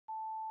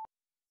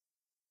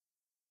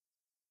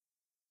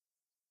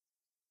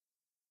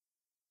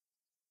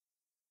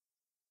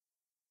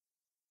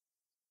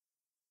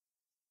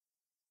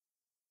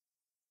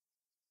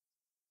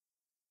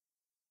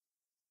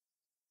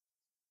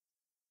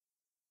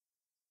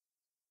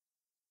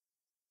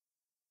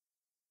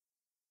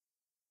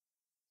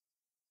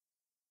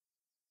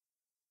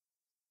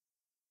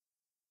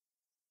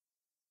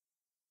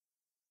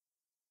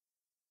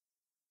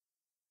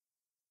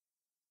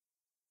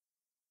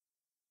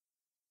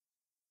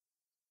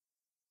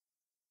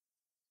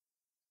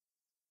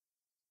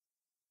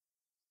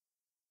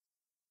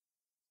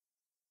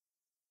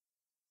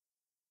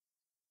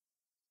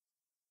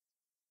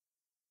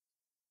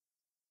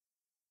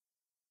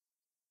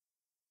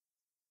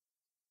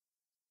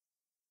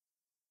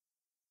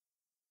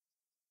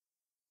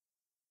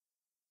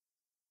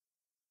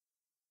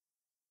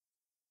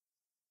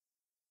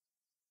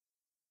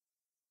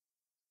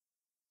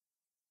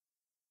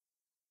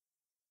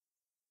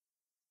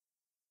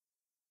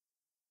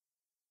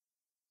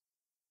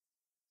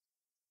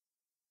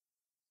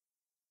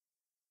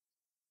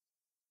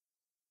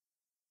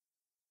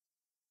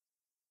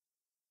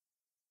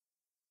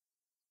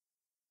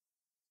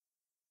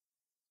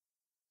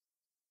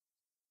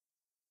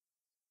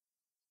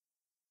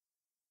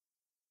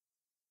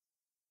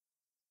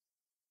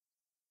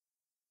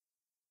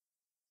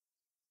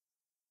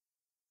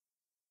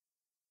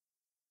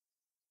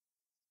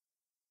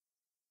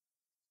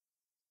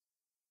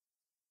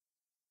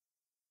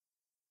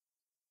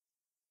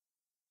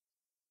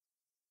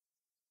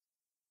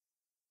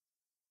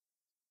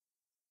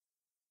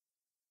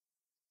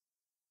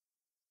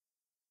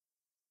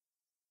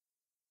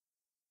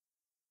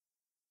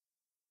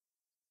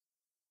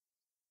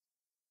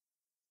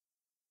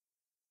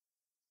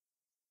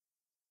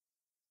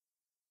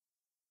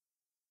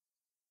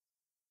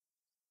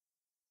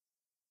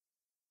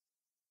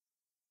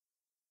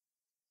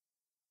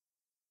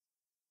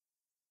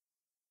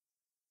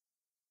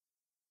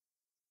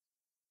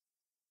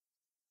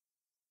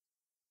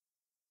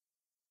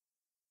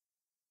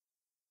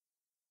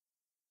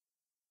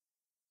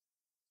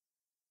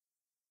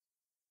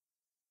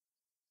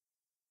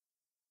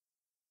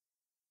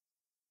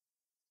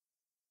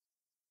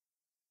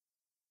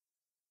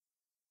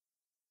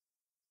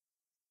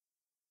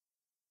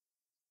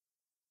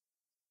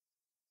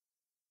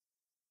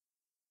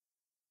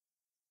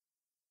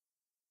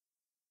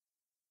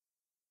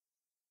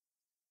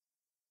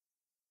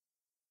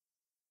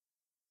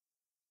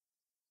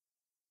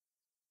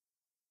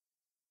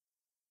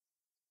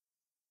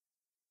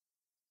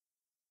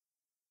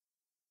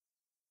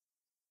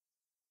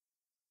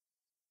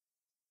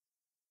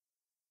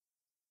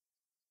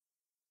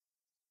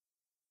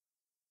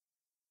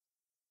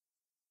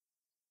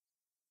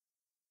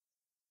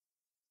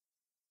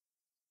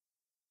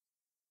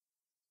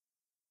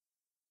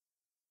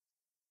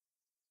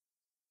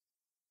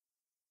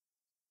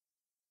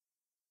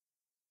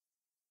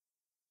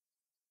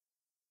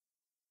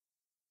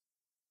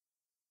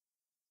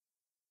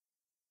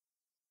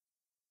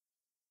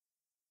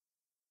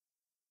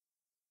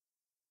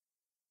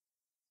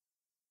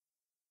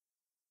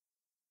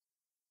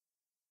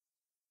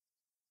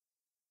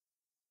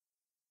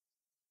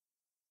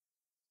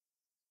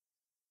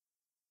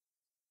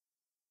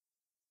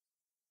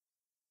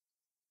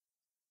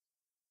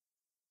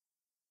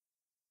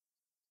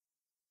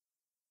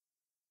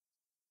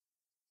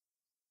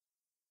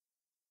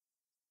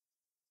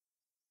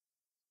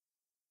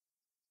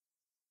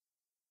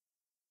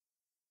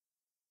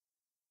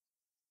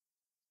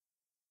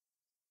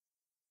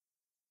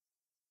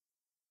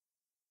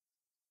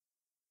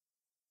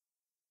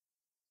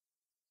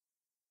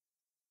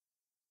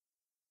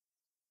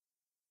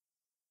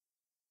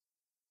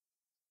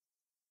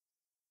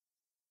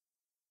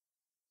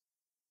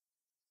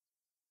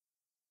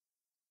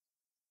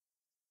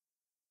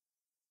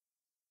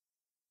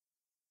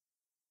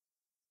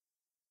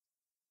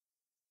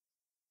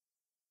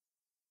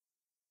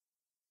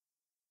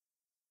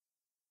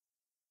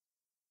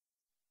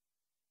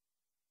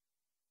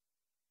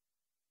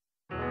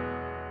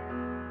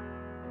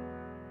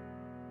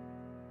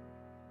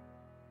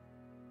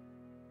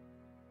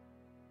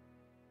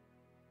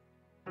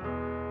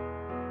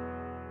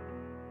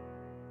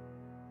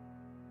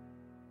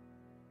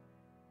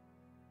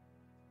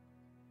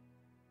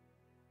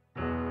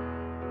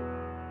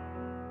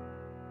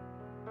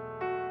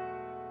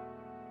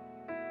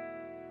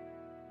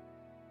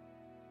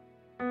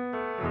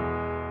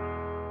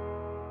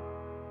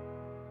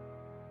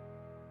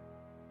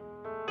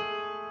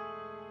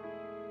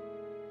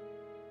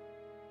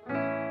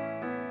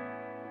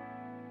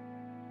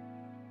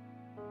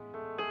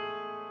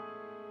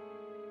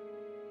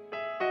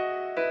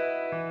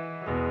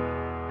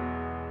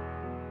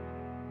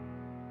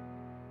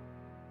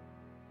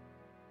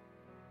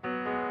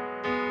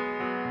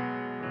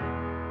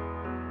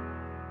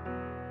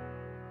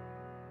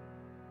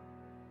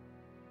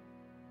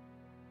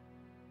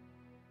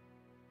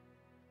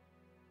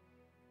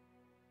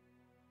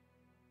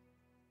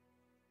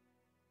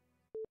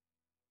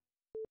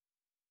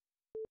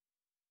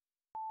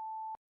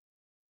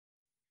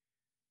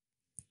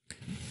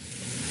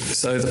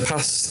So the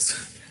past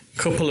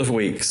couple of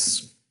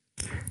weeks,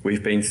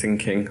 we've been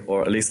thinking,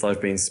 or at least I've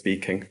been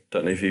speaking,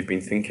 don't know if you've been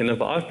thinking,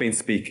 but I've been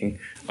speaking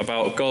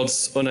about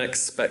God's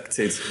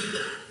unexpected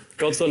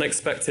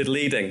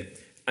leading.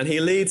 And he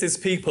leads his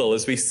people,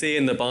 as we see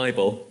in the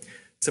Bible,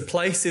 to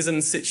places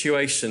and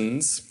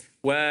situations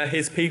where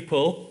his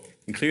people,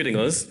 including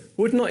us,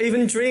 would not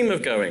even dream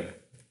of going.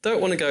 Don't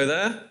want to go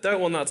there,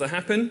 don't want that to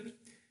happen.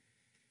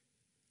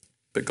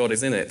 But God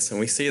is in it, and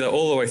we see that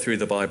all the way through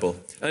the Bible.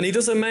 And he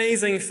does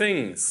amazing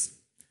things.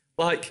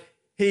 Like,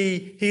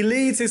 he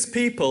leads his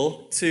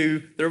people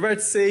to the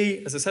Red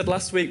Sea, as I said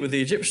last week, with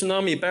the Egyptian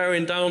army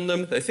bearing down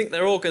them. They think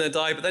they're all going to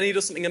die, but then he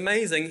does something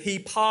amazing. He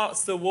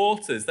parts the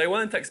waters. They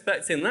weren't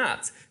expecting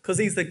that, because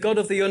he's the God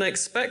of the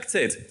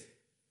unexpected.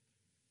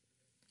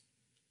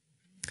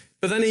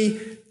 But then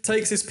he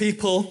takes his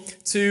people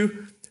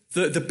to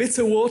the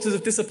bitter waters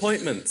of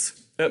disappointment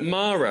at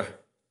Marah.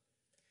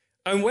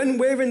 And when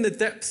we're in the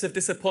depths of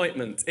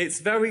disappointment, it's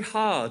very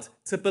hard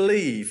to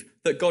believe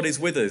that God is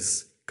with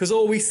us, because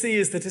all we see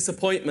is the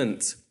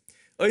disappointment.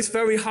 Or it's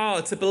very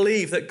hard to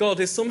believe that God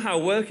is somehow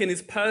working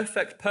his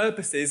perfect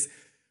purposes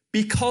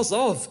because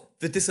of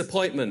the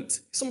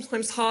disappointment. It's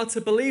sometimes hard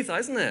to believe that,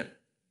 isn't it?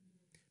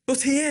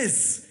 But he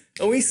is.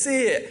 And we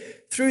see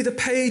it through the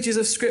pages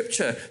of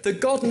Scripture,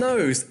 that God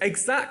knows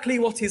exactly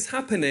what is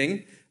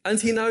happening, and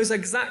he knows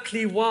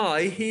exactly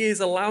why he is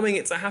allowing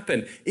it to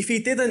happen. If he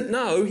didn't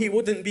know, he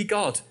wouldn't be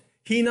God.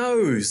 He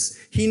knows.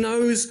 He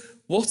knows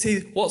what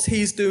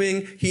he's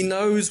doing. He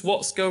knows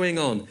what's going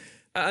on.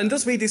 And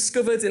as we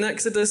discovered in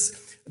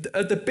Exodus,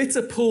 at the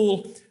bitter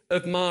pool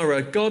of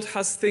Marah, God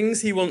has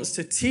things he wants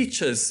to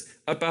teach us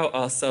about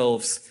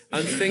ourselves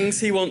and things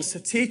he wants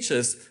to teach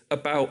us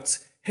about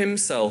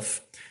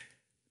himself.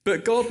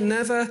 But God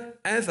never,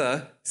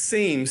 ever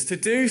seems to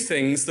do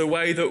things the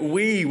way that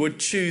we would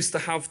choose to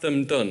have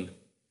them done.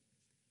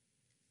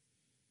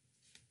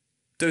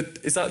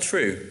 Is that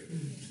true?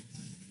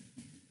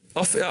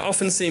 It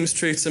often seems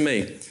true to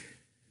me.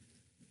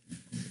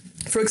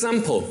 For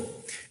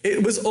example,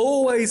 it was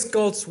always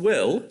God's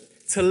will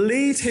to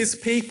lead his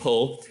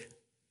people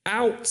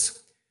out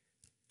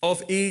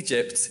of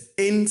Egypt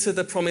into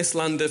the promised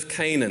land of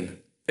Canaan.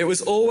 It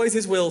was always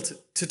his will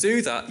to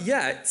do that,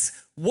 yet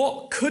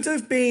what could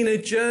have been a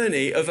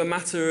journey of a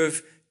matter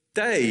of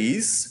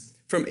days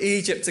from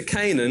Egypt to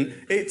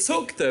Canaan, it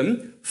took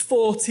them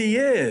 40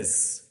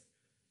 years.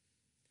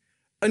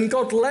 And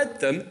God led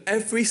them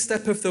every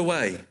step of the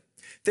way.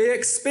 They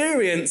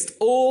experienced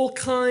all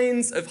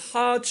kinds of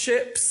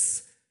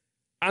hardships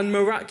and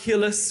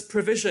miraculous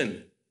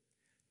provision,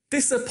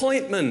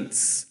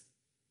 disappointments,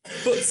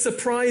 but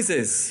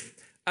surprises.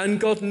 And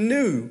God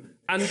knew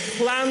and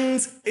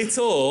planned it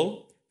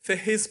all for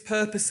his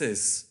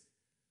purposes.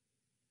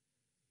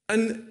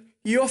 And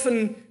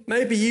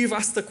maybe you've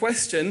asked the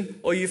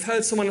question, or you've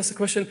heard someone ask the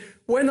question,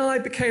 when I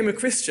became a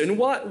Christian,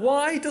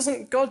 why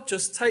doesn't God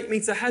just take me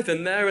to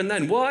heaven there and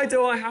then? Why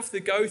do I have to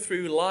go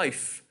through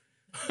life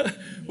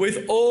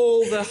with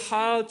all the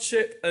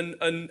hardship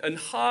and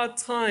hard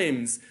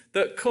times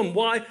that come?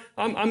 Why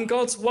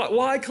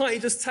can't you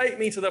just take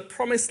me to the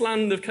promised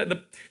land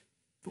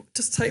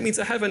just take me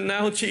to heaven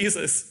now,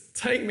 Jesus.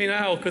 Take me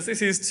now, because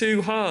this is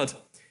too hard.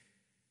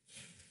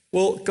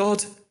 Well,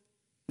 God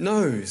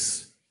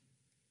knows.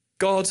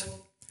 God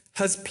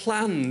has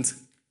planned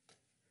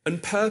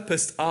and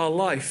purposed our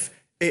life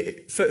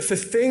for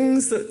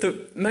things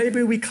that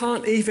maybe we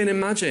can't even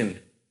imagine.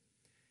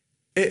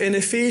 In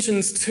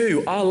Ephesians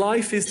 2, our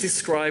life is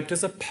described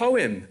as a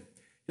poem.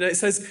 It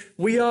says,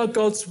 we are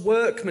God's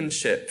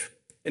workmanship.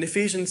 In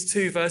Ephesians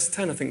 2, verse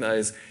 10, I think that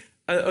is.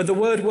 The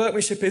word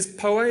workmanship is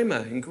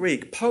poema in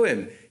Greek,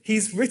 poem.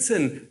 He's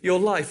written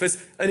your life,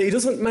 and he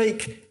doesn't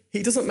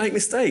make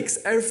mistakes.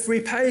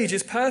 Every page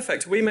is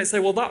perfect. We may say,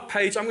 well, that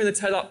page, I'm going to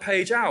tear that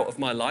page out of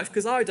my life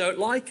because I don't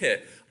like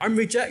it. I'm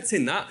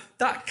rejecting that.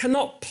 That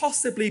cannot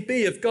possibly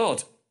be of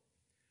God.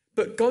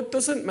 But God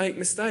doesn't make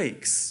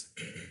mistakes.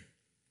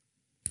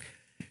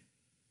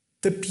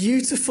 The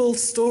beautiful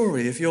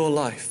story of your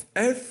life,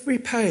 every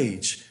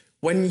page,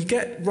 when you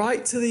get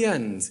right to the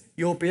end,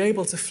 you'll be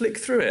able to flick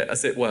through it,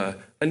 as it were,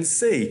 and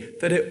see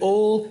that it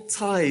all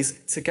ties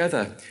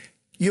together.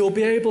 You'll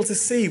be able to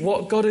see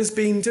what God has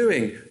been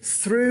doing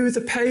through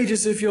the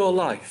pages of your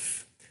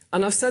life.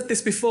 And I've said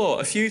this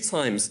before a few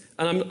times,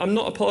 and I'm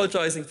not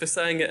apologising for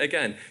saying it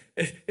again.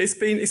 It's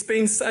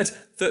been said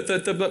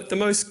that the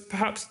most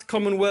perhaps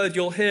common word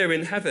you'll hear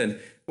in heaven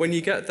when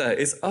you get there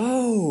is,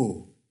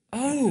 oh,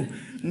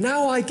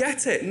 now I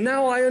get it.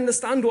 Now I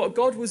understand what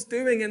God was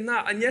doing in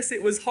that. And yes,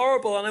 it was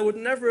horrible and I would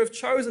never have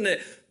chosen it.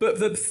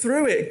 But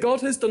through it, God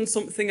has done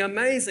something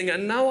amazing.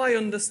 And now I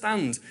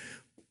understand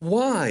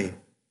why.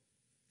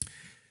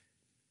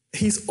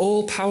 He's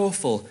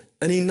all-powerful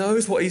and he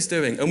knows what he's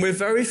doing. And we're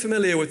very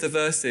familiar with the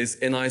verses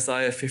in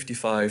Isaiah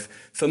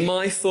 55. For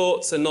my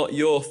thoughts are not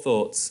your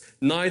thoughts.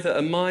 Neither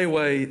are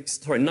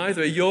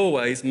your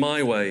ways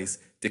my ways,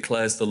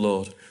 declares the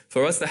Lord.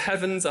 For as the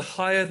heavens are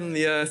higher than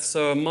the earth,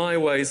 so are my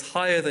ways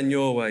higher than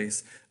your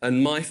ways,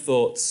 and my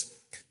thoughts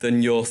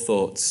than your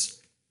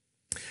thoughts.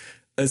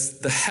 as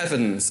the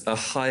heavens are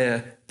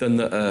higher than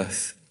the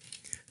earth.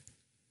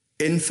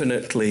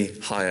 Infinitely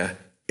higher,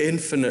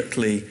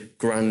 infinitely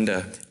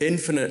grander,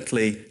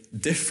 infinitely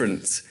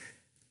different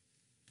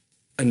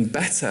and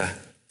better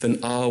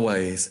than our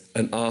ways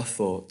and our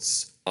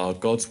thoughts are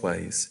God's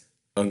ways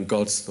and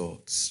God's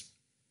thoughts.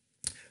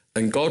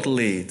 And God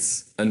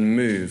leads and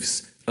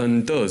moves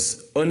and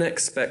does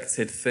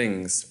unexpected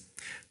things.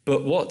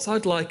 But what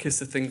I'd like us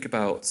to think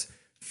about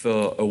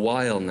for a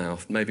while now,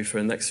 maybe for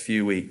the next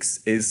few weeks,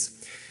 is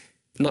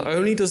not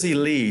only does he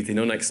lead in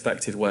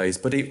unexpected ways,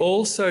 but he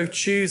also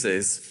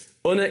chooses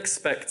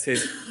unexpected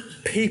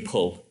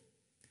people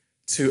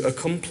to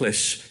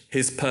accomplish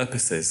his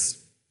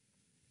purposes.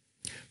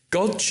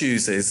 God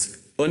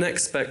chooses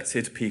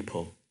unexpected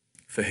people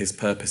for his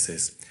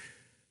purposes.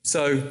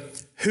 So,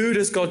 who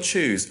does God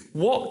choose?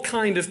 What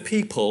kind of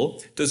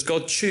people does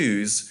God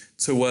choose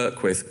to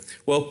work with?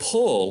 Well,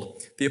 Paul,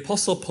 the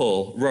Apostle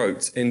Paul,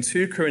 wrote in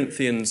 2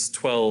 Corinthians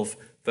 12,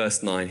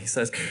 verse 9, he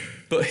says,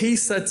 but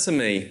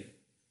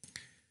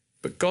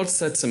God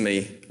said to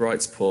me,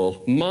 writes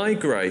Paul, my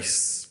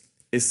grace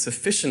is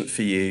sufficient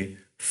for you,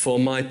 for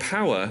my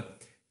power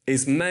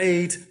is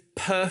made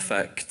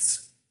perfect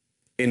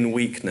in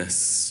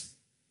weakness.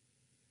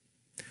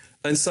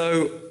 And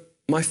so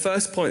my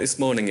first point this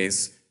morning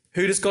is,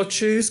 who does God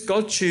choose?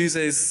 God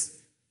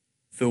chooses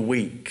the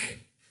weak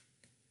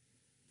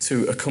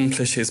to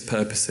accomplish his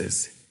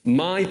purposes.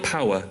 My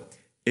power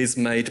is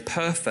made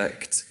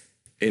perfect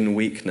in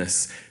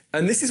weakness.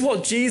 And this is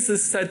what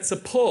Jesus said to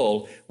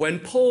Paul when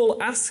Paul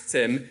asked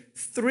him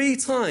 3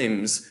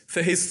 times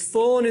for his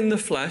thorn in the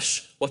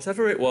flesh,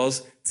 whatever it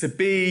was, to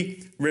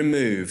be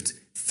removed.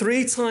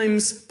 3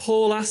 times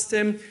Paul asked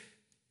him,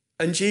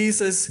 and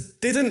Jesus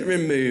didn't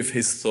remove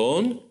his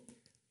thorn,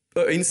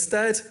 but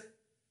instead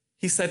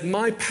he said,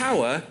 my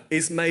power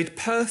is made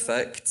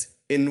perfect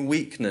in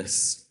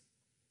weakness.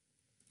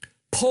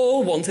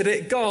 Paul wanted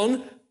it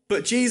gone,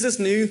 but Jesus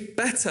knew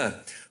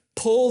better.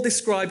 Paul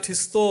described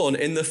his thorn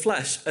in the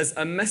flesh as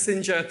a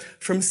messenger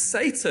from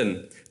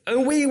Satan.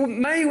 And we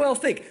may well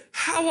think,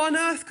 how on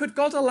earth could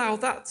God allow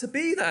that to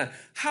be there?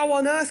 How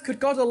on earth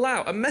could God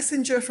allow a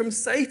messenger from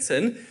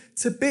Satan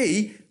to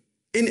be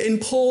in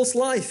Paul's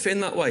life in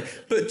that way?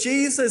 But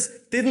Jesus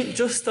didn't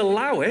just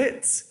allow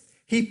it,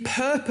 he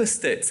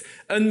purposed it.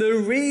 And the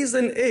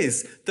reason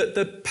is that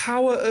the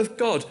power of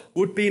God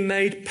would be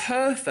made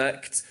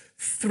perfect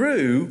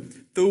through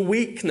the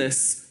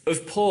weakness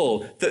of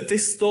Paul that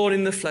this thorn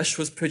in the flesh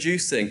was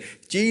producing.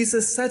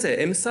 Jesus said it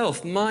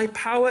himself, my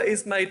power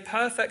is made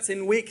perfect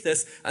in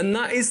weakness, and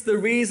that is the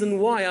reason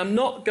why I'm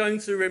not going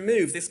to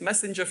remove this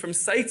messenger from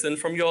Satan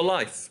from your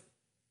life.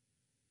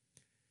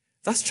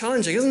 That's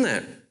challenging, isn't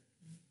it?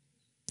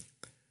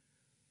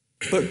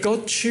 But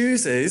God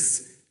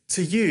chooses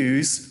to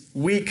use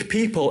weak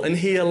people, and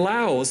he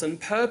allows and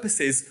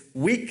purposes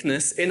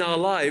weakness in our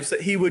lives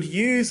that he would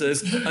use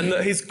us and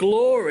that his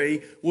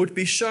glory would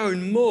be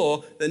shown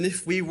more than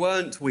if we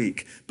weren't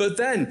weak. But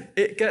then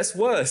it gets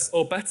worse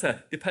or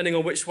better, depending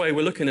on which way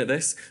we're looking at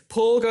this.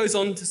 Paul goes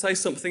on to say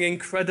something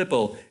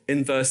incredible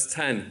in verse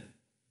 10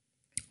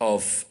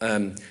 of,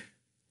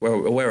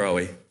 where are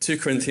we? 2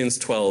 Corinthians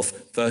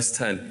 12, verse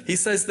 10. He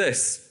says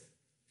this,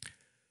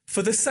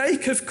 for the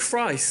sake of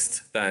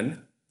Christ,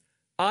 then,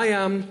 I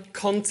am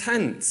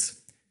content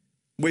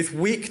with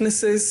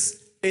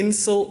weaknesses,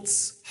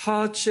 insults,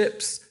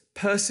 hardships,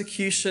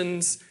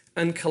 persecutions,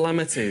 and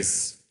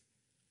calamities.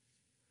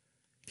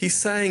 He's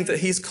saying that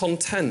he's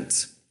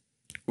content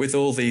with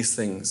all these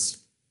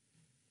things.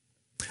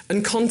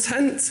 And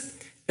content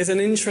is an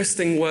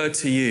interesting word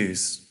to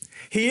use.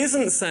 He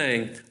isn't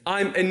saying,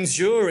 I'm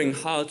enduring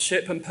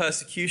hardship and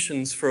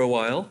persecutions for a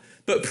while,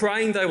 but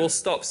praying they will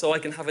stop so I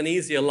can have an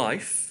easier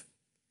life.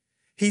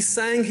 He's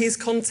saying he's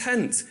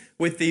content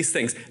with these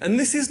things. And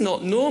this is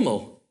not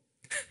normal,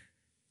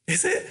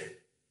 is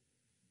it?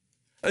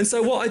 And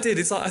so what I did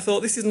is I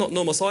thought this is not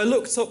normal. So I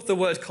looked up the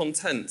word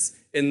content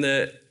in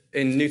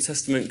New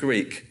Testament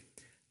Greek.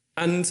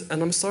 And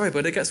I'm sorry,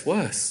 but it gets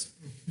worse.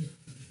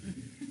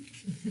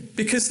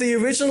 Because the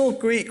original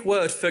Greek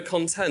word for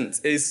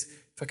content is,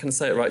 if I can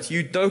say it right,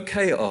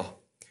 eudokeio,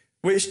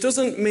 which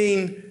doesn't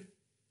mean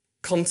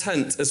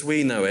content as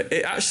we know it.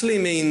 It actually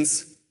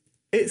means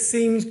it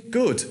seems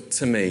good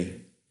to me,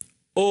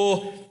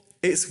 or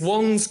it's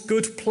one's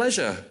good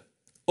pleasure,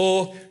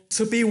 or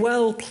to be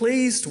well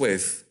pleased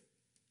with,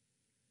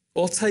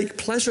 or take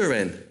pleasure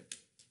in.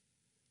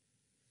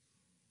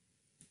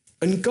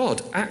 And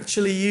God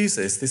actually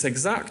uses this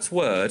exact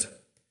word,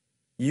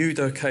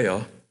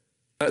 eudokeio,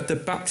 at the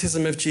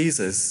baptism of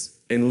Jesus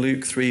in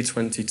Luke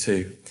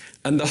 3:22.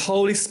 And the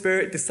Holy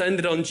Spirit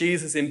descended on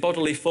Jesus in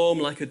bodily form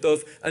like a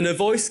dove, and a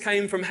voice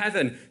came from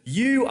heaven,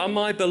 you are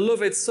my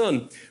beloved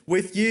Son,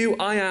 with you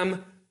I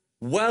am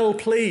well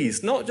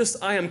pleased. Not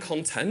just I am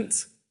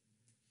content.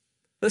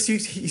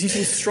 He's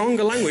using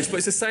stronger language, but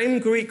it's the same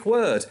Greek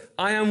word.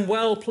 I am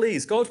well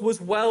pleased. God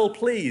was well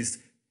pleased.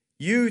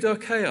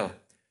 Eudokeio.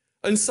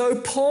 And so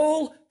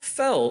Paul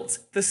felt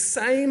the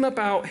same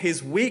about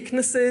his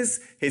weaknesses,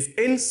 his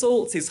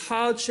insults, his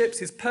hardships,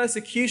 his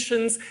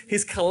persecutions,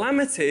 his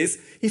calamities.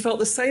 He felt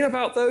the same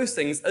about those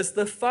things as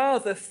the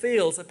Father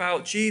feels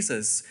about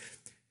Jesus.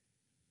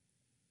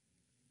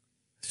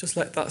 Let's just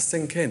let that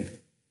sink in.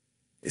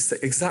 It's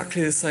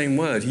exactly the same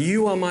word.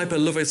 You are my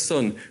beloved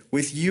Son.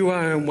 With you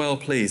I am well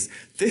pleased.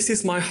 This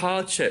is my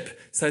hardship,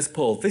 says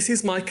Paul. This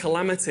is my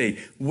calamity.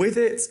 With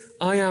it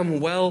I am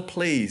well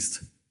pleased.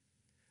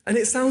 And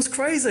it sounds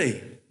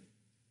crazy.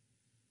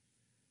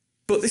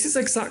 But this is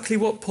exactly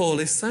what Paul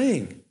is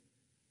saying.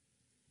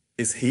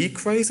 Is he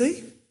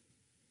crazy?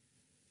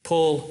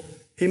 Paul,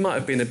 he might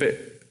have been a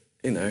bit,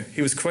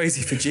 he was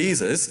crazy for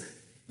Jesus,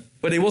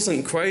 but he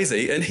wasn't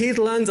crazy. And he'd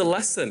learned a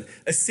lesson,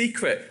 a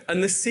secret.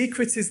 And the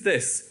secret is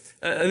this.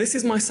 And this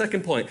is my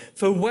second point.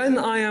 For when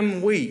I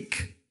am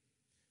weak,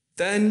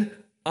 then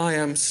I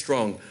am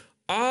strong.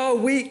 Our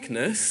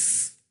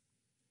weakness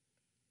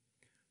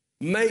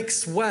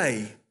makes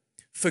way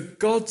for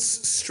God's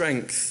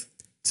strength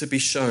to be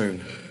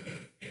shown.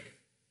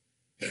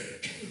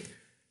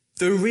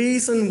 The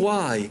reason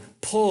why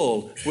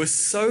Paul was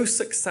so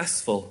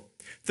successful,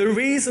 the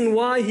reason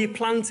why he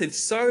planted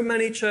so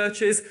many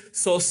churches,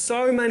 saw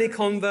so many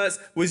converts,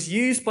 was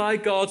used by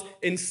God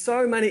in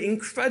so many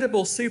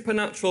incredible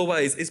supernatural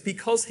ways, is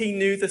because he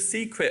knew the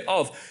secret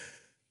of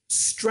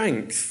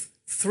strength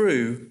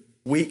through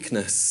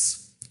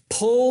weakness.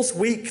 Paul's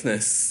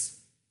weakness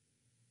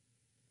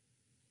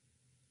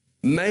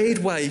made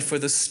way for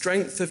the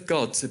strength of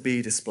God to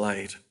be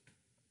displayed.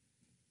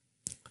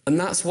 And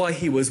that's why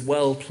he was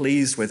well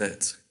pleased with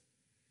it.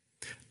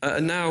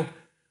 And now,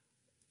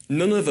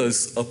 none of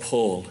us are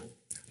Paul.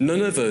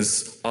 None of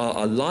us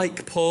are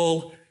like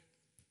Paul,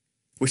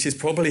 which is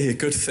probably a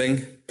good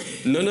thing.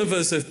 None of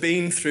us have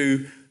been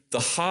through the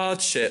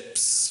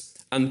hardships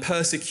and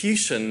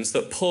persecutions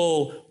that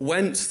Paul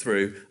went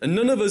through. And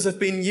none of us have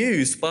been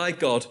used by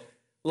God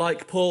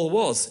like Paul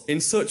was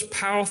in such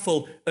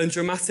powerful and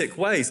dramatic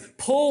ways.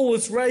 Paul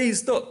was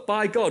raised up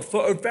by God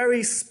for a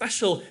very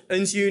special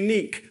and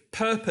unique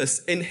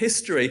purpose in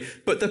history.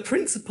 But the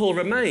principle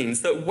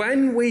remains that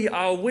when we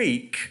are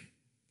weak,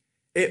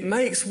 it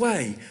makes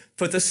way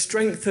for the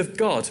strength of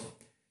God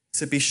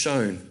to be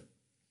shown.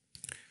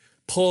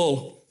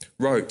 Paul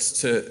wrote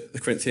to the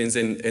Corinthians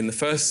in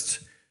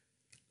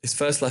his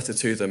first letter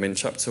to them in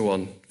chapter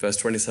 1, verse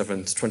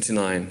 27 to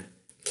 29,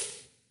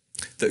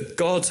 that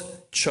God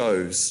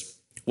chose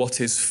what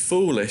is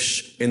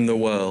foolish in the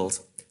world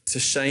to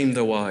shame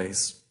the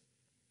wise.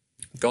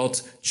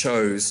 God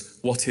chose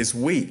what is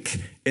weak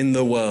in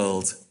the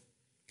world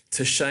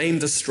to shame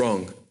the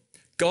strong.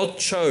 God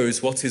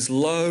chose what is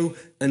low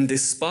and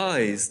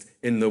despised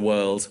in the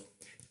world,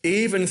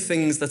 even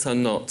things that are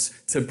not,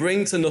 to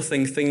bring to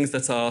nothing things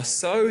that are,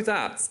 so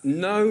that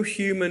no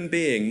human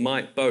being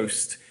might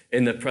boast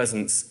in the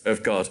presence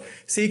of God.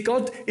 See,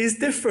 God is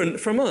different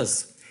from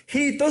us.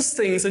 He does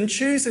things and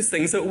chooses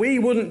things that we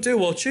wouldn't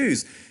do or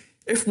choose.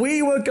 If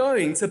we were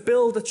going to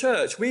build a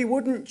church, we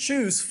wouldn't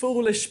choose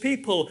foolish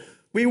people.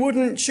 We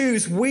wouldn't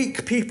choose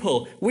weak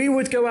people. We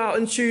would go out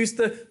and choose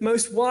the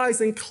most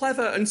wise and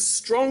clever and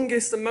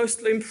strongest and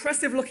most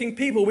impressive looking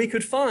people we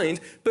could find.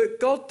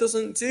 But God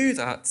doesn't do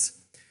that.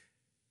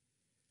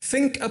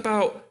 Think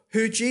about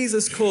who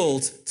Jesus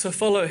called to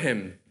follow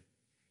him.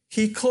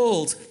 He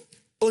called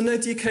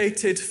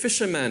uneducated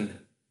fishermen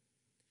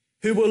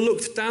who were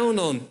looked down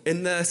on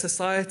in their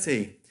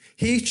society.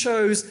 He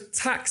chose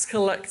tax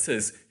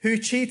collectors who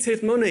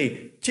cheated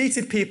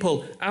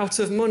people out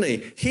of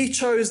money. He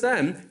chose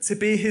them to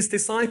be his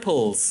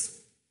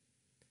disciples.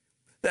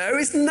 There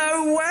is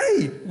no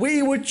way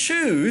we would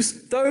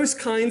choose those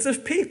kinds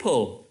of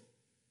people.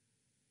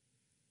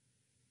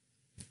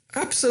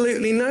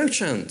 Absolutely no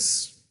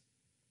chance.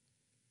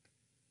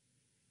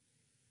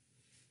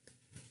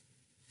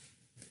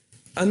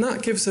 And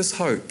that gives us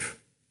hope.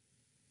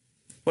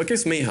 Well, it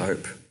gives me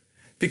hope.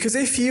 Because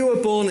if you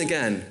are born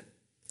again,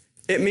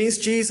 it means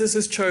Jesus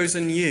has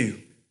chosen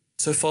you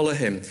to follow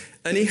him.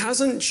 And he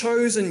hasn't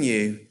chosen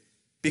you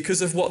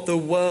because of what the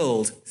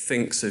world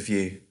thinks of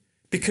you.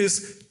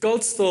 Because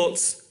God's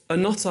thoughts are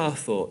not our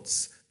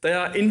thoughts. They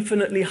are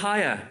infinitely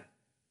higher.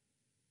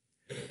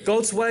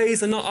 God's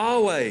ways are not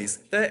our ways.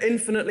 They're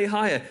infinitely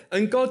higher.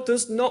 And God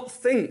does not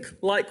think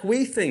like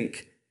we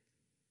think.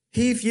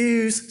 He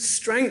views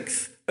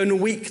strength and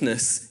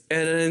weakness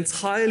in an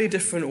entirely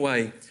different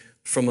way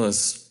from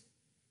us.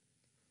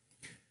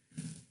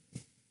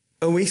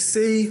 And we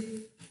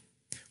see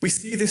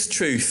this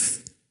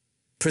truth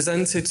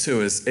presented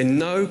to us in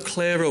no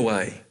clearer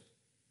way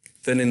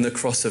than in the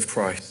cross of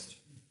Christ.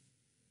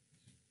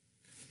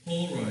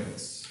 Paul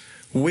writes,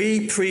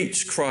 "We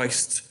preach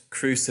Christ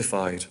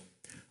crucified,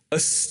 a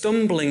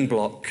stumbling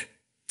block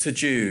to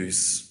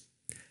Jews,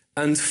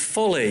 and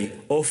folly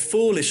or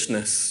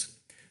foolishness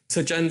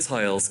to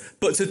Gentiles.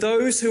 But to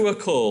those who are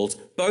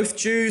called, both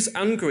Jews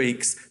and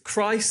Greeks,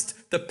 Christ,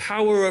 the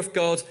power of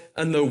God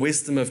and the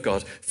wisdom of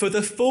God. For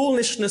the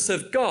foolishness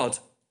of God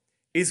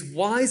is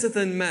wiser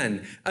than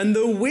men, and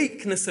the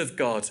weakness of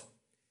God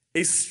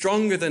is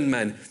stronger than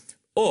men."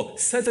 Or,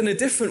 said in a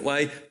different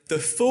way, the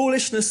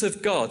foolishness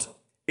of God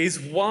is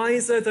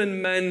wiser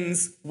than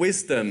men's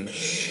wisdom,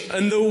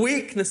 and the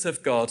weakness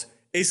of God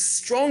is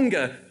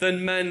stronger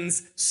than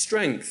men's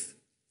strength.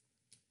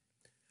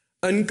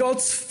 And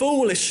God's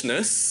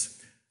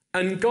foolishness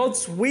and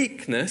God's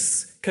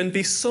weakness can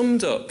be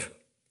summed up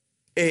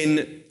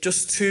in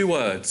just 2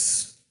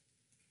 words: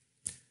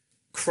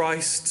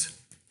 Christ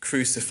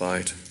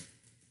crucified.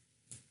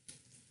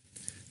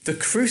 The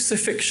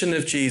crucifixion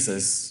of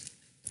Jesus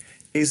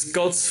is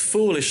God's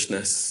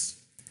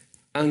foolishness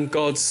and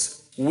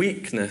God's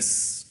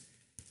weakness,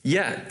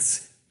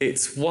 yet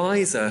it's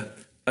wiser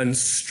and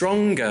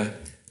stronger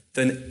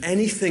than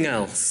anything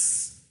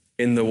else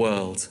in the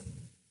world.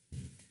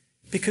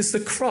 Because the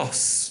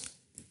cross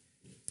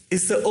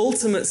is the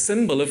ultimate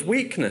symbol of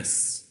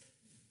weakness.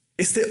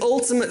 It's the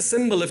ultimate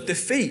symbol of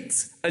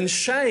defeat and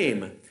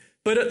shame.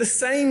 But at the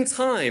same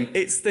time,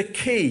 it's the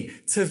key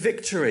to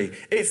victory.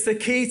 It's the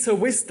key to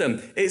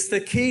wisdom. It's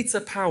the key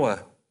to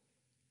power.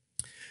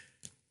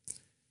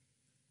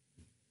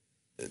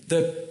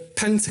 The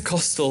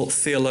Pentecostal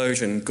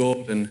theologian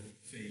Gordon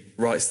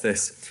writes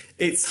this: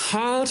 it's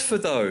hard for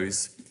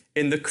those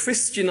in the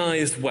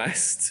Christianized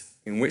West,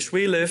 in which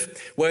we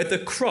live, where the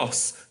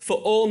cross for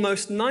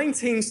almost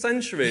 19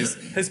 centuries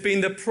has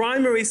been the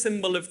primary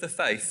symbol of the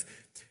faith.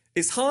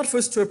 It's hard for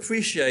us to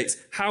appreciate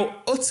how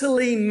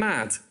utterly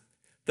mad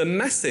the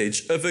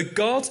message of a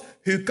God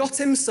who got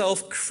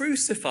himself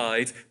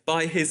crucified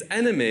by his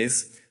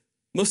enemies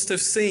must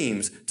have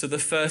seemed to the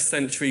first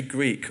century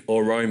Greek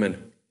or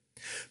Roman.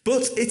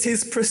 But it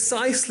is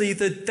precisely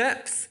the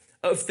depth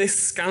of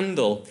this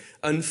scandal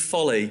and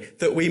folly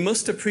that we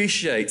must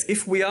appreciate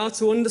if we are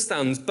to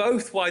understand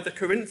both why the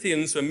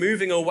Corinthians were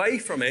moving away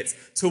from it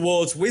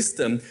towards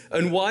wisdom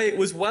and why it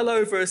was well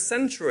over a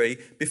century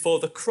before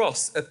the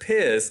cross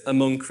appears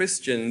among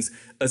Christians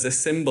as a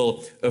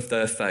symbol of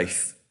their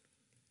faith.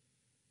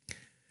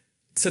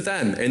 To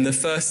them, in the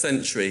first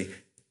century,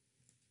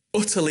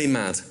 utterly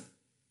mad.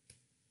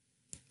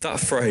 That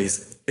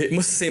phrase, it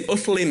must seem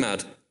utterly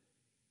mad.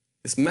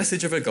 This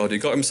message of a God who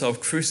got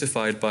himself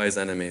crucified by his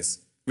enemies.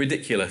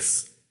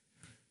 Ridiculous.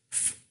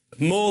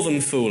 More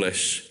than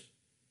foolish.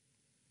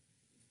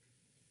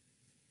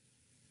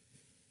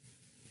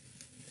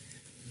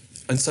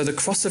 And so the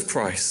cross of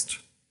Christ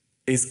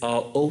is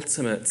our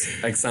ultimate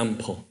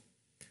example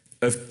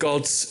of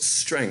God's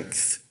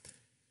strength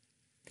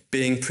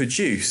being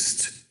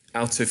produced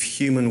out of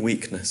human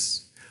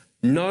weakness.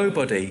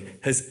 Nobody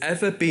has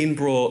ever been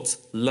brought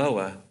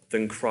lower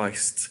than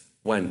Christ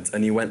went,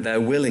 and he went there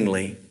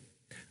willingly.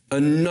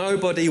 And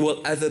nobody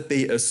will ever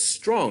be as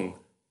strong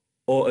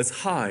or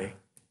as high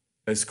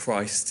as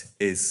Christ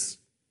is.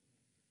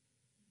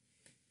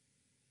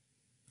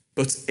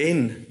 But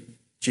in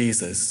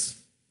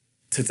Jesus,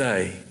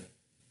 today,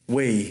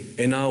 we,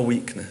 in our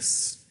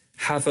weakness,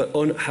 have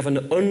an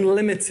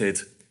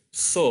unlimited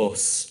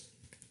source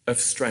of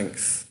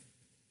strength.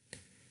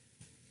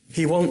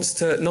 He wants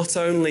to not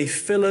only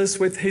fill us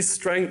with his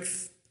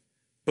strength,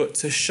 but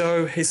to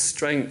show his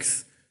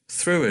strength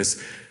through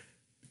us.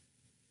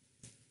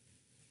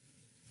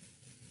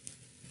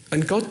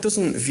 And God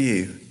doesn't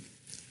view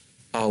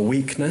our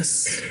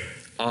weakness,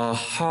 our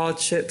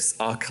hardships,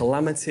 our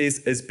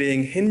calamities as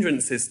being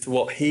hindrances to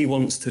what he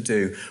wants to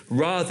do.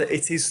 Rather,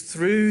 it is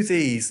through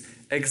these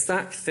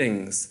exact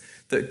things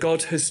that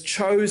God has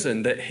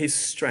chosen that his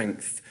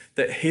strength,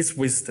 that his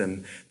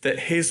wisdom, that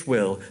his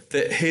will,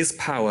 that his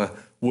power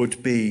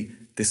would be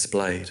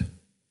displayed.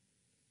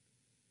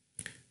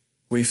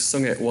 We've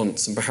sung it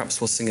once, and perhaps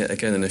we'll sing it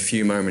again in a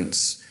few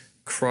moments.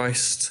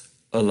 Christ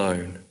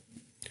alone,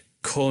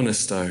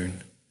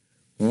 cornerstone,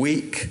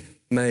 weak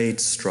made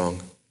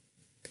strong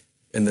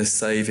in the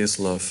Saviour's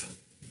love.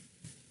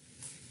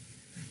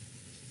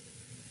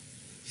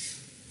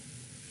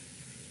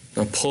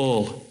 Now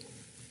Paul,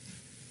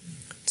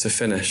 to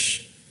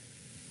finish,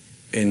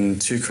 in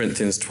 2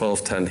 Corinthians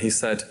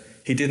 12:10,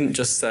 he didn't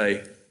just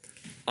say,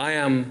 I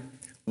am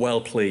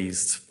well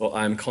pleased, or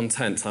I am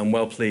content, I'm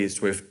well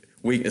pleased with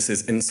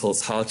weaknesses,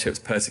 insults, hardships,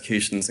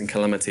 persecutions, and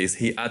calamities.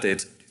 He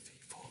added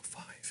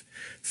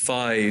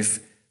 5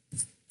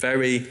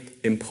 very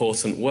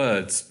important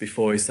words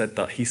before he said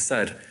that. He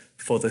said,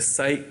 for the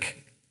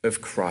sake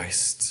of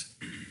Christ.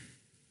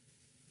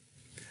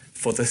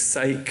 For the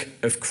sake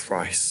of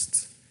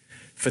Christ.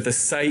 For the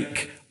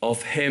sake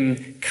of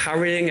him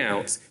carrying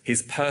out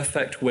his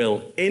perfect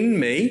will in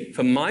me,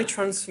 for my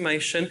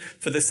transformation,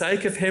 for the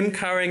sake of him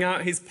carrying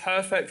out his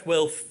perfect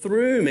will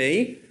through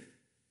me,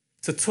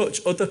 to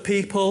touch other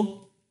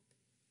people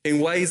in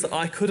ways that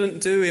I couldn't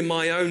do in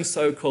my own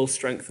so-called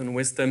strength and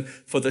wisdom.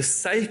 For the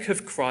sake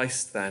of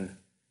Christ, then,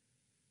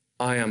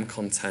 I am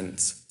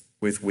content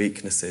with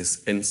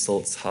weaknesses,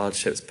 insults,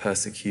 hardships,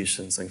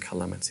 persecutions, and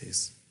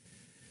calamities.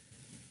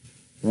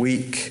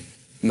 Weak,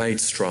 made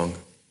strong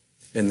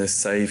in the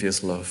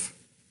Saviour's love.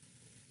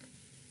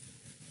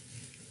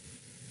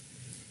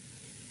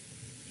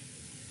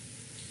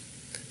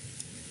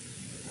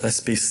 Let's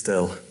be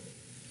still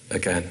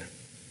again.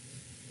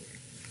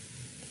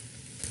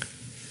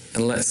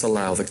 And let's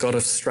allow the God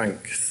of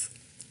strength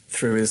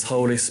through his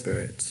Holy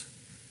Spirit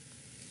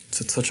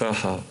to touch our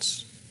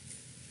hearts.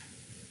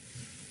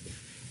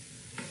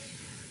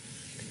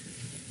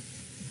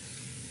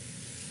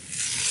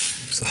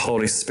 The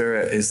Holy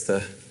Spirit is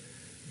the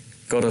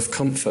God of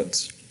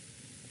comfort.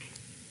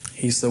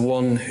 He's the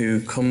one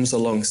who comes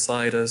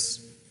alongside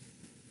us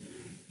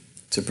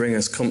to bring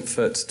us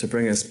comfort, to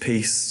bring us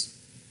peace,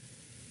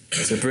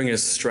 to bring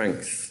us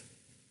strength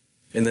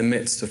in the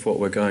midst of what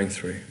we're going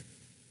through.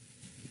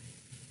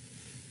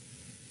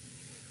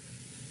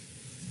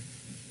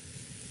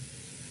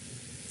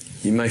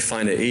 You may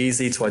find it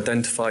easy to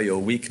identify your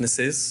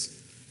weaknesses,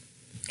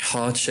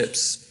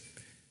 hardships,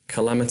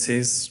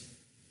 calamities.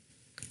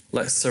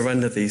 Let's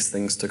surrender these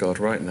things to God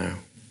right now.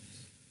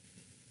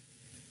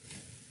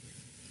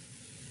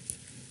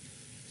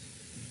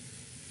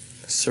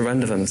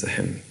 Surrender them to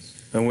him.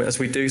 And as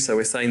we do so,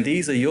 we're saying,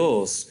 these are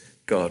yours,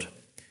 God.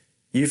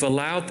 You've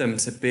allowed them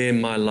to be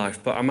in my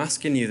life, but I'm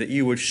asking you that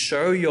you would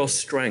show your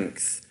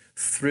strength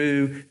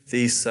through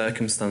these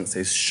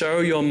circumstances.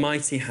 Show your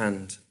mighty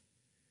hand.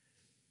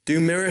 Do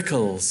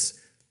miracles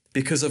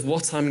because of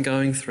what I'm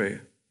going through.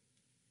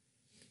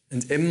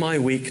 And in my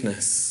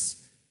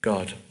weakness,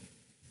 God,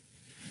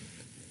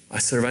 I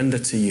surrender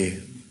to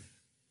you.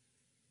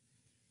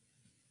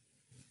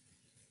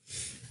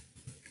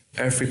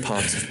 Every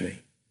part of me.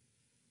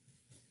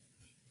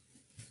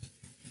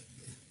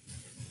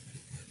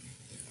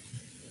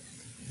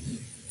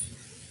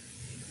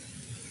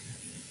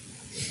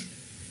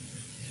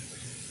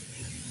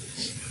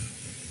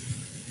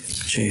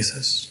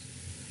 Jesus.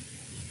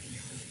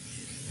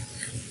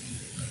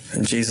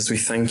 And Jesus, we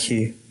thank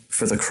you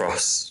for the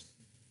cross.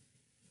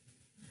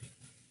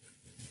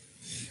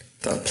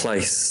 That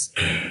place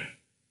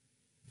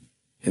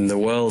in the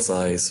world's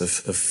eyes of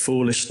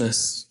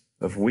foolishness,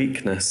 of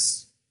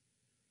weakness.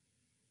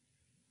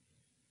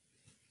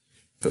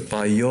 But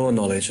by your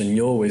knowledge and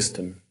your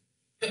wisdom,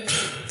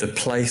 the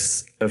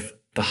place of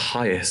the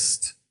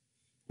highest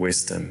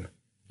wisdom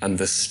and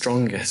the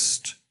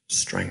strongest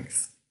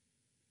strength.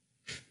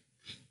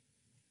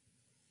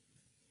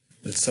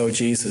 And so,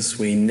 Jesus,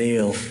 we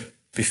kneel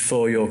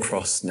before your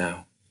cross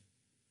now.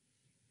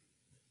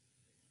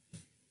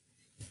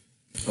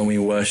 And we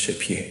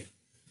worship you.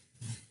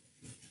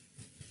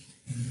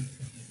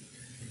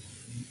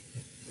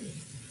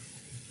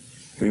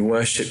 We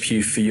worship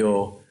you for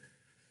your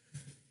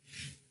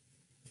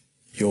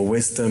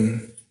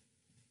wisdom,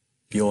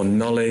 your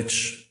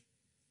knowledge,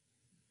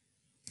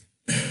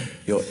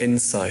 your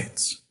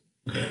insight.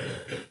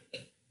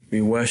 We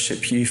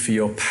worship you for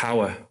your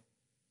power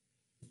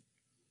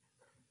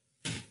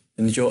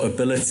and your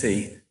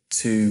ability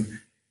to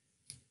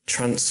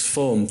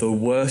transform the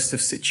worst of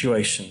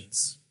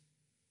situations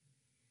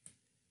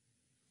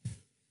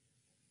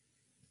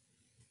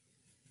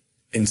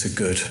into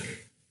good,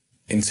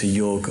 into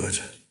your good.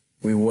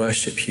 We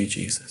worship you,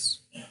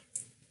 Jesus.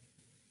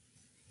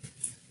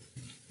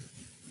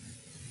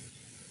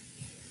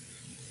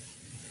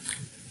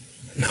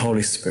 And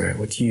Holy Spirit,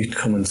 would you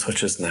come and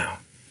touch us now?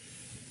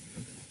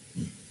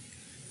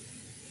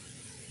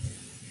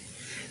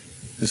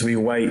 As we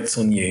wait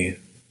on you,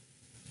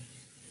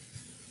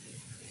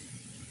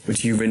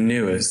 would you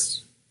renew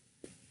us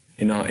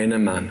in our inner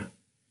man?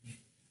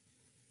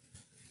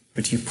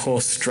 Would you pour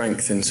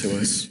strength into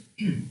us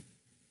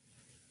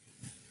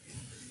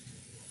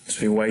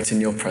as we wait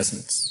in your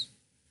presence?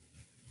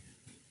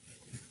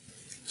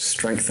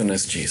 Strengthen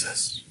us,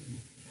 Jesus,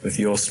 with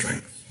your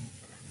strength.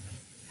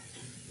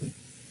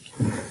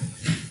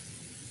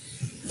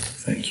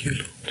 Thank you,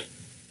 Lord.